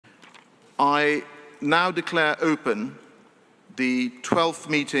I now declare open the 12th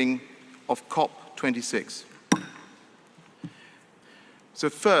meeting of COP26. So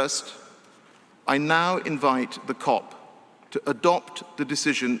first, I now invite the COP to adopt the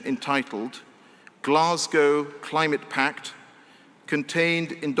decision entitled Glasgow Climate Pact,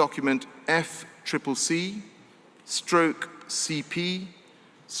 contained in document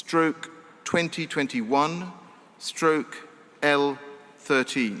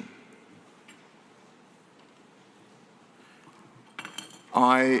FCCC/2021/L13.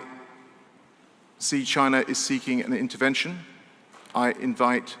 I see China is seeking an intervention. I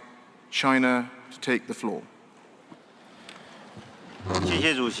invite China to take the floor.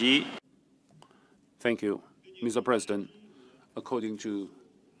 Thank you, Mr. President. According to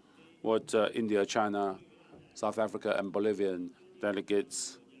what India, China, South Africa, and Bolivian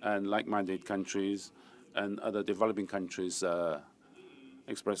delegates and like-minded countries and other developing countries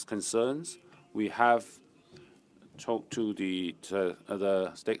expressed concerns, we have talked to the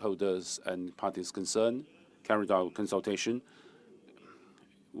other stakeholders and parties concerned, carried out consultation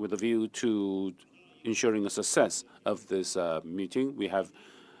with a view to ensuring the success of this meeting. We have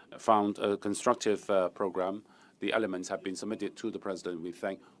found a constructive program. The elements have been submitted to the President. We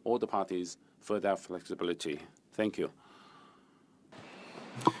thank all the parties for their flexibility. Thank you.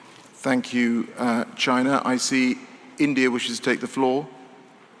 Thank you, China. I see India wishes to take the floor.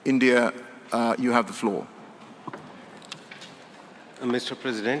 India, you have the floor. Mr.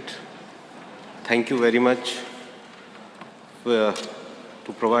 President, thank you very much to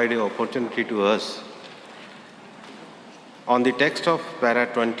provide an opportunity to us. On the text of para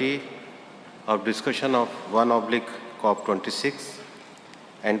 20 of discussion of 1/COP26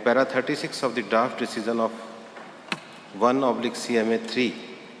 and para 36 of the draft decision of 1/CMA3,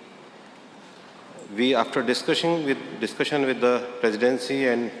 we, after discussion with the Presidency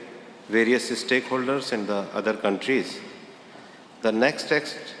and various stakeholders and the other countries, the next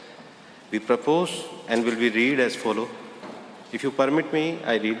text we propose and will be read as follows. If you permit me,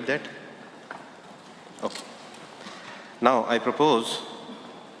 I read that. Okay. Now, I propose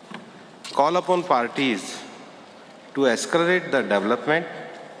call upon parties to accelerate the development,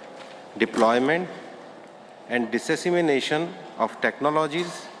 deployment, and dissemination of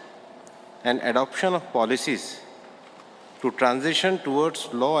technologies and adoption of policies to transition towards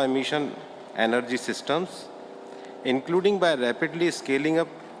low-emission energy systems, including by rapidly scaling up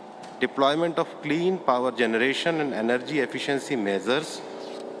deployment of clean power generation and energy efficiency measures,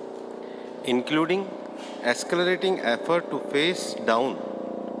 including accelerating effort to phase down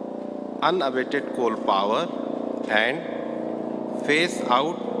unabated coal power and phase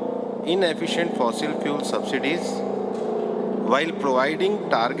out inefficient fossil fuel subsidies, while providing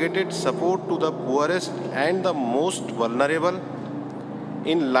targeted support to the poorest and the most vulnerable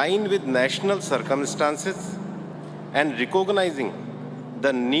in line with national circumstances and recognizing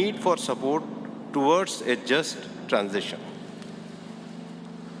the need for support towards a just transition.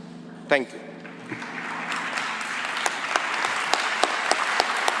 Thank you.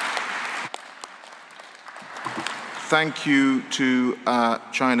 Thank you to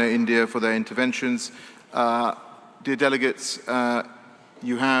China, India for their interventions. Dear delegates,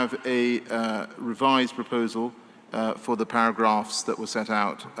 you have a revised proposal for the paragraphs that were set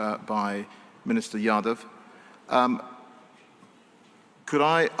out by Minister Yadav. Could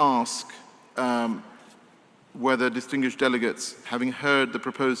I ask whether distinguished delegates, having heard the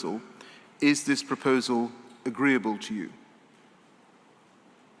proposal, is this proposal agreeable to you?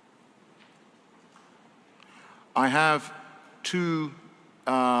 I have two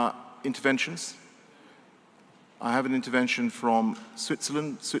interventions. I have an intervention from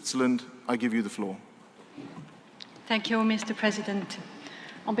Switzerland. Switzerland, I give you the floor. Thank you, Mr. President.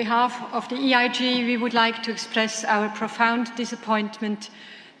 On behalf of the EIG, we would like to express our profound disappointment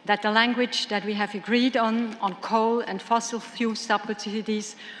that the language that we have agreed on coal and fossil fuel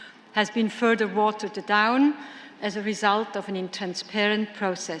subsidies has been further watered down as a result of an intransparent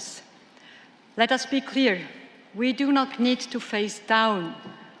process. Let us be clear, we do not need to phase down,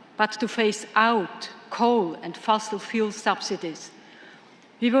 but to phase out coal and fossil fuel subsidies.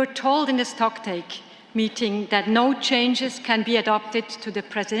 We were told in the stocktake meeting that no changes can be adopted to the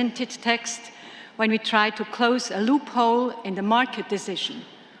presented text when we try to close a loophole in the market decision.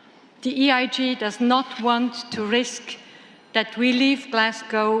 The EIG does not want to risk that we leave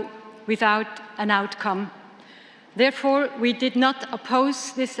Glasgow without an outcome. Therefore, we did not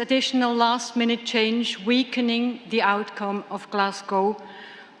oppose this additional last-minute change weakening the outcome of Glasgow,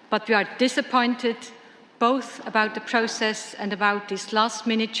 but we are disappointed both about the process and about this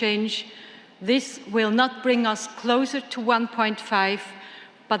last-minute change. This will not bring us closer to 1.5,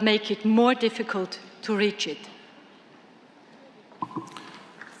 but make it more difficult to reach it.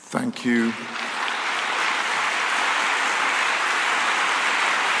 Thank you.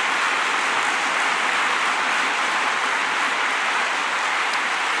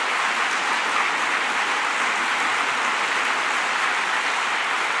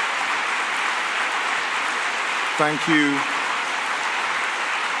 Thank you.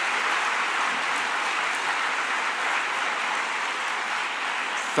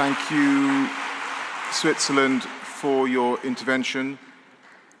 Thank you, Switzerland, for your intervention.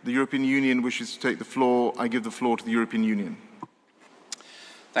 The European Union wishes to take the floor. I give the floor to the European Union.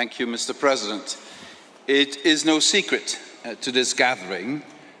 Thank you, Mr. President. It is no secret to this gathering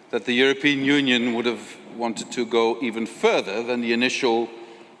that the European Union would have wanted to go even further than the initial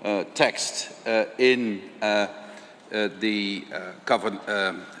text in the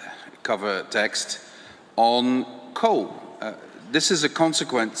cover text on coal. This is a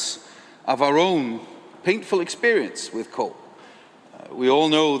consequence of our own painful experience with coal. We all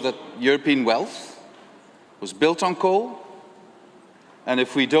know that European wealth was built on coal, and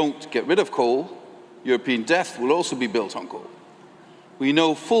if we don't get rid of coal, European death will also be built on coal. We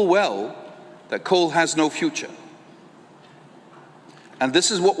know full well that coal has no future. And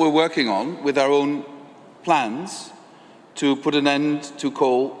this is what we're working on with our own plans to put an end to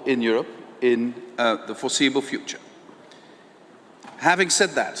coal in Europe in the foreseeable future. Having said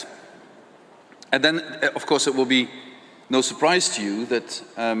that, and then of course it will be no surprise to you that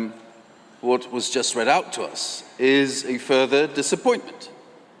what was just read out to us is a further disappointment.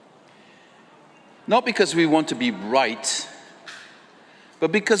 Not because we want to be right,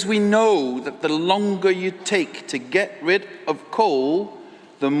 but because we know that the longer you take to get rid of coal,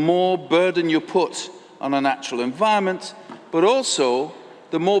 the more burden you put on a natural environment, but also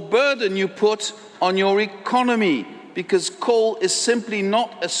the more burden you put on your economy, because coal is simply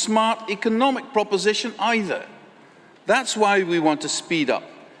not a smart economic proposition either. That's why we want to speed up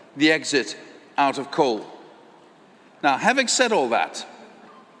the exit out of coal. Now, having said all that,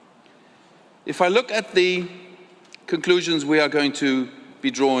 if I look at the conclusions we are going to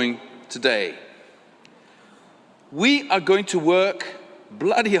be drawing today, we are going to work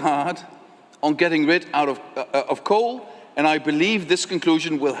bloody hard on getting rid of coal, and I believe this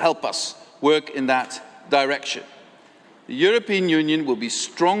conclusion will help us work in that direction. The European Union will be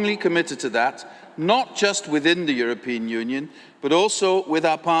strongly committed to that, not just within the European Union, but also with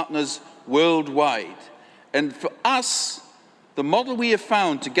our partners worldwide. And for us, the model we have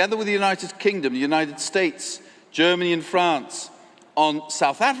found, together with the United Kingdom, the United States, Germany and France, on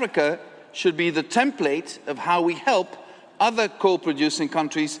South Africa, should be the template of how we help other coal-producing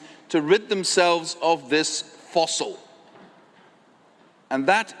countries to rid themselves of this fossil. And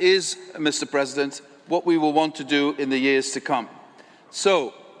that is, Mr. President, what we will want to do in the years to come.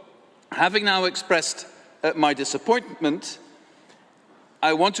 So, having now expressed my disappointment,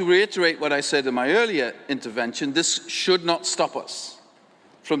 I want to reiterate what I said in my earlier intervention. This should not stop us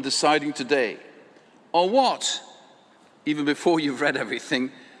from deciding today on what, even before you've read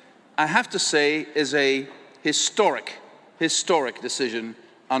everything, I have to say is a historic decision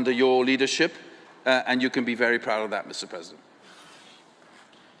under your leadership, and you can be very proud of that, Mr. President.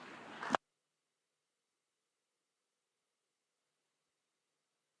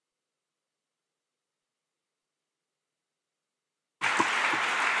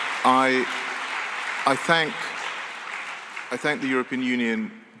 I thank the European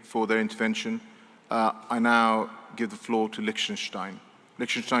Union for their intervention. I now give the floor to Liechtenstein.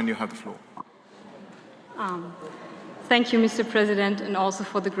 Liechtenstein, you have the floor. Thank you, Mr. President, and also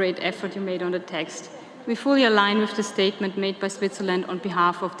for the great effort you made on the text. We fully align with the statement made by Switzerland on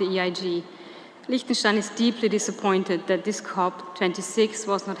behalf of the EIG. Liechtenstein is deeply disappointed that this COP26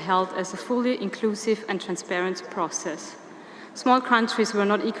 was not held as a fully inclusive and transparent process. Small countries were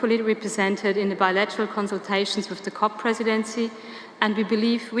not equally represented in the bilateral consultations with the COP presidency, and we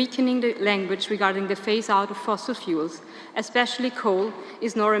believe weakening the language regarding the phase-out of fossil fuels, especially coal,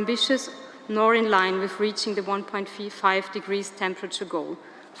 is nor ambitious nor in line with reaching the 1.5 degrees temperature goal.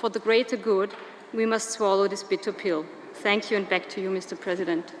 For the greater good, we must swallow this bitter pill. Thank you, and back to you, Mr.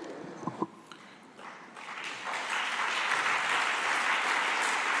 President.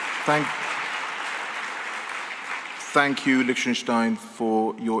 Thank you, Liechtenstein,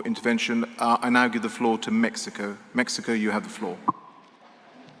 for your intervention. I now give the floor to Mexico. Mexico, you have the floor.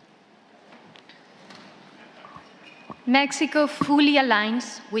 Mexico fully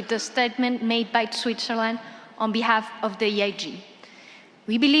aligns with the statement made by Switzerland on behalf of the EIG.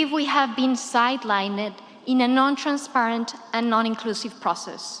 We believe we have been sidelined in a non-transparent and non-inclusive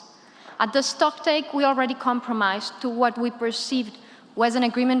process. At the stocktake, we already compromised to what we perceived was an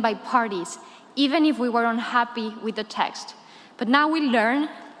agreement by parties, even if we were unhappy with the text. But now we learn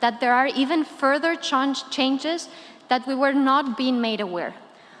that there are even further changes that we were not being made aware.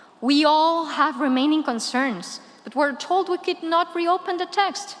 We all have remaining concerns, but we're told we could not reopen the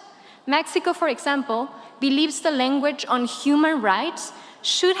text. Mexico, for example, believes the language on human rights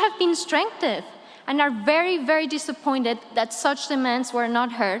should have been strengthened and are very, very disappointed that such demands were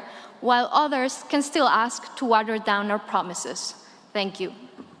not heard, while others can still ask to water down our promises. Thank you.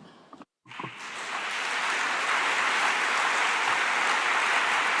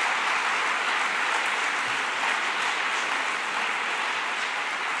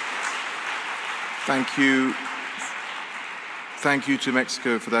 Thank you. Thank you to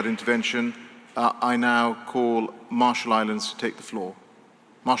Mexico for that intervention. I now call Marshall Islands to take the floor.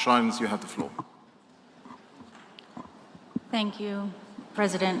 Marshall Islands, you have the floor. Thank you,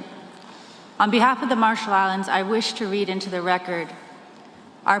 President. On behalf of the Marshall Islands, I wish to read into the record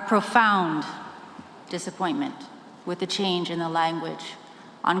our profound disappointment with the change in the language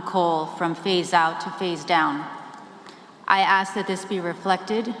on coal from phase out to phase down. I ask that this be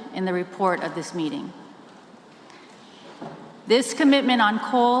reflected in the report of this meeting. This commitment on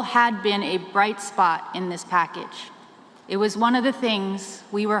coal had been a bright spot in this package. It was one of the things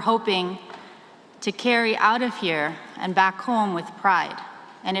we were hoping to carry out of here and back home with pride,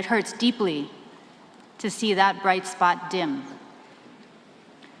 and it hurts deeply to see that bright spot dim.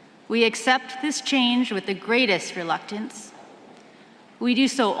 We accept this change with the greatest reluctance. We do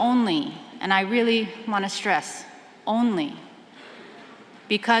so only, and I really want to stress, only,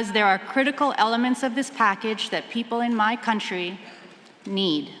 because there are critical elements of this package that people in my country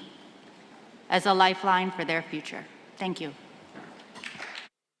need as a lifeline for their future. Thank you.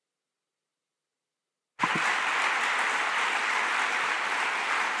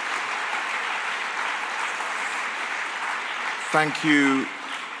 Thank you,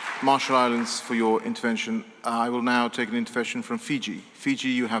 Marshall Islands, for your intervention. I will now take an intervention from Fiji. Fiji,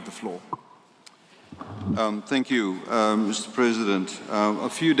 you have the floor. Thank you, Mr. President. A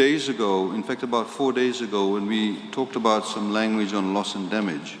few days ago, in fact about 4 days ago, when we talked about some language on loss and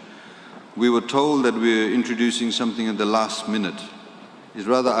damage, we were told that we're introducing something at the last minute. It's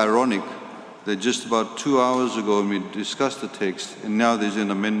rather ironic that just about 2 hours ago we discussed the text, and now there's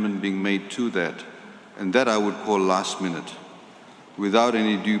an amendment being made to that, and that I would call last minute, without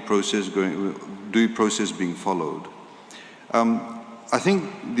any due process being followed. I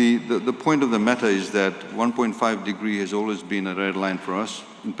think the point of the matter is that 1.5 degree has always been a red line for us,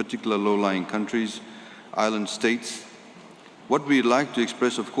 in particular low-lying countries, island states. What we'd like to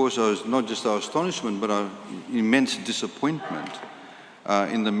express, of course, is not just our astonishment, but our immense disappointment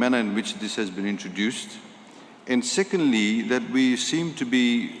in the manner in which this has been introduced. And secondly, that we seem to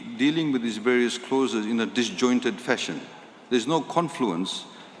be dealing with these various clauses in a disjointed fashion. There's no confluence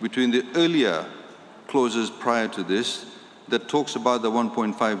between the earlier clauses prior to this that talks about the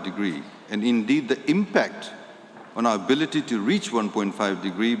 1.5 degree, and indeed the impact on our ability to reach 1.5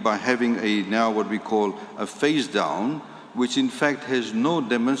 degree by having a now what we call a phase down, which in fact has no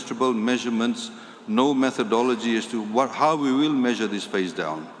demonstrable measurements, no methodology as to how we will measure this phase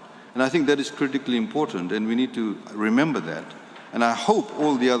down. And I think that is critically important, and we need to remember that. And I hope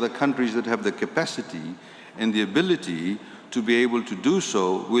all the other countries that have the capacity and the ability to be able to do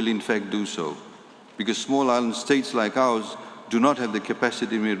so will in fact do so. Because small island states like ours do not have the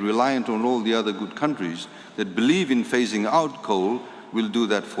capacity, and we're reliant on all the other good countries that believe in phasing out coal will do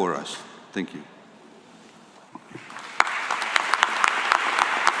that for us. Thank you.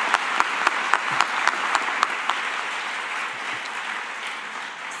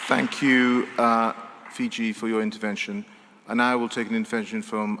 Thank you, Fiji, for your intervention. And now I will take an intervention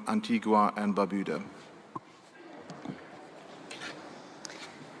from Antigua and Barbuda.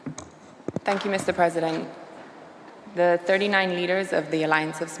 Thank you, Mr. President. The 39 leaders of the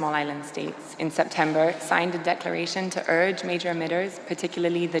Alliance of Small Island States in September signed a declaration to urge major emitters,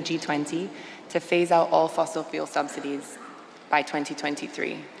 particularly the G20, to phase out all fossil fuel subsidies by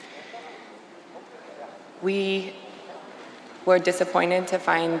 2023. We were disappointed to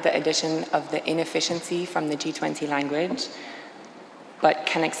find the addition of the inefficiency from the G20 language, but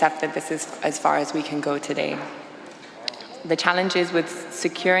can accept that this is as far as we can go today. The challenges with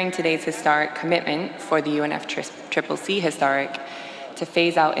securing today's historic commitment for the UNFCCC historic to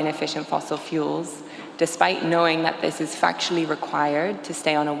phase out inefficient fossil fuels, despite knowing that this is factually required to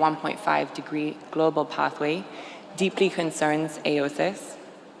stay on a 1.5 degree global pathway, deeply concerns AOSIS.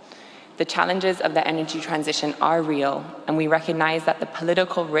 The challenges of the energy transition are real, and we recognize that the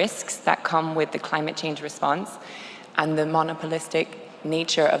political risks that come with the climate change response and the monopolistic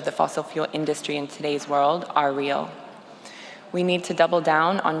nature of the fossil fuel industry in today's world are real. we need to double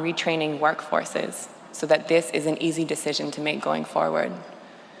down on retraining workforces so that this is an easy decision to make going forward.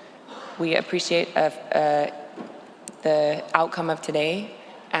 We appreciate the outcome of today,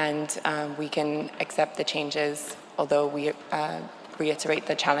 and we can accept the changes, although we reiterate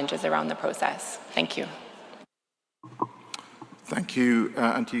the challenges around the process. Thank you. Thank you,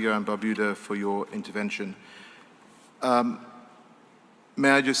 Antigua and Barbuda, for your intervention. May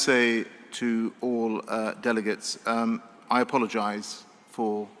I just say to all delegates, I apologize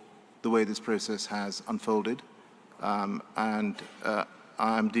for the way this process has unfolded, and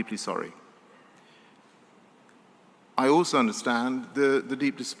I'm deeply sorry. I also understand the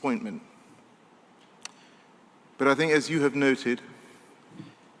deep disappointment. But I think, as you have noted,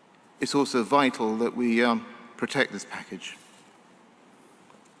 it's also vital that we protect this package.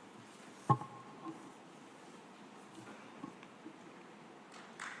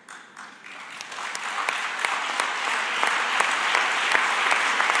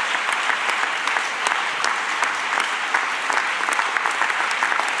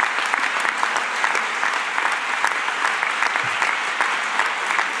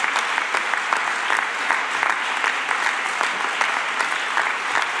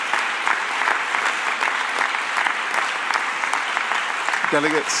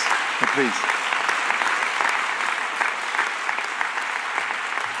 Delegates, please.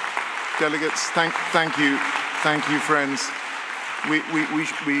 Delegates, thank you, friends.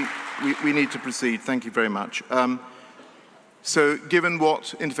 We need to proceed. Thank you very much. So, given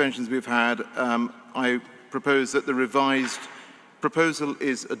what interventions we've had, I propose that the revised proposal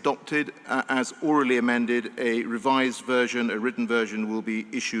is adopted as orally amended. A revised version, a written version, will be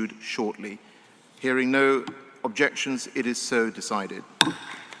issued shortly. Hearing no objections, it is so decided.